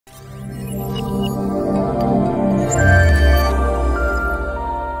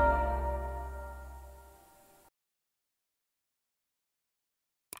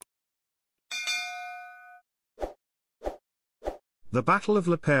The Battle of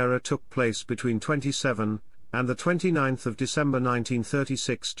Lopera took place between 27 and the 29th of December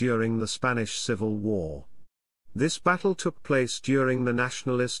 1936 during the Spanish Civil War. This battle took place during the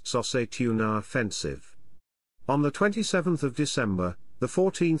Nationalists' Aceituna offensive. On the 27th of December, the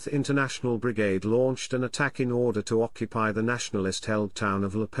 14th International Brigade launched an attack in order to occupy the Nationalist-held town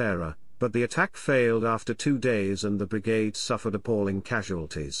of Lopera, but the attack failed after 2 days and the brigade suffered appalling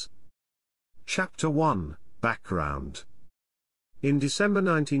casualties. Chapter 1, Background. In December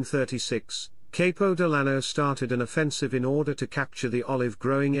 1936, Capo Delano started an offensive in order to capture the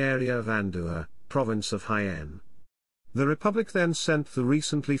olive-growing area of Andújar, province of Jaén. The Republic then sent the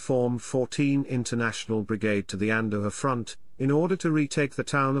recently formed 14th International Brigade to the Andújar front, in order to retake the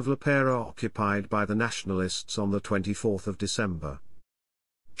town of Lopera occupied by the Nationalists on the 24th of December.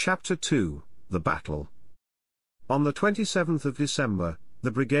 Chapter 2, The Battle. On the 27th of December,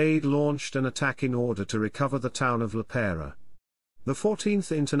 the brigade launched an attack in order to recover the town of Lopera. The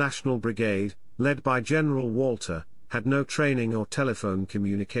 14th International Brigade, led by General Walter, had no training or telephone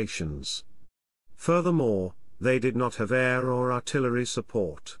communications. Furthermore, they did not have air or artillery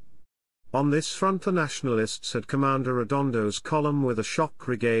support. On this front the Nationalists had Commander Redondo's column with a shock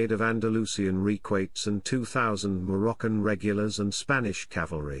brigade of Andalusian Requates and 2,000 Moroccan regulars and Spanish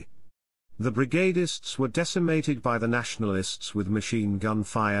cavalry. The brigadists were decimated by the Nationalists with machine gun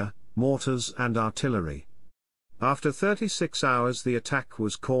fire, mortars and artillery. After 36 hours the attack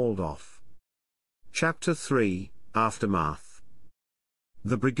was called off. Chapter 3, Aftermath.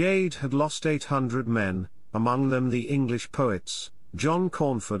 The brigade had lost 800 men, among them the English poets, John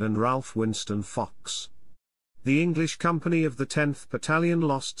Cornford and Ralph Winston Fox. The English company of the 10th Battalion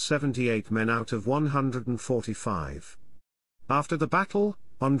lost 78 men out of 145. After the battle,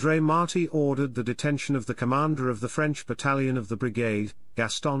 André Marty ordered the detention of the commander of the French battalion of the brigade,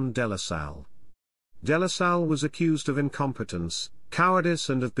 Gaston de la Salle. De la Salle was accused of incompetence, cowardice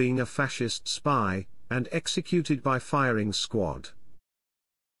and of being a fascist spy, and executed by firing squad.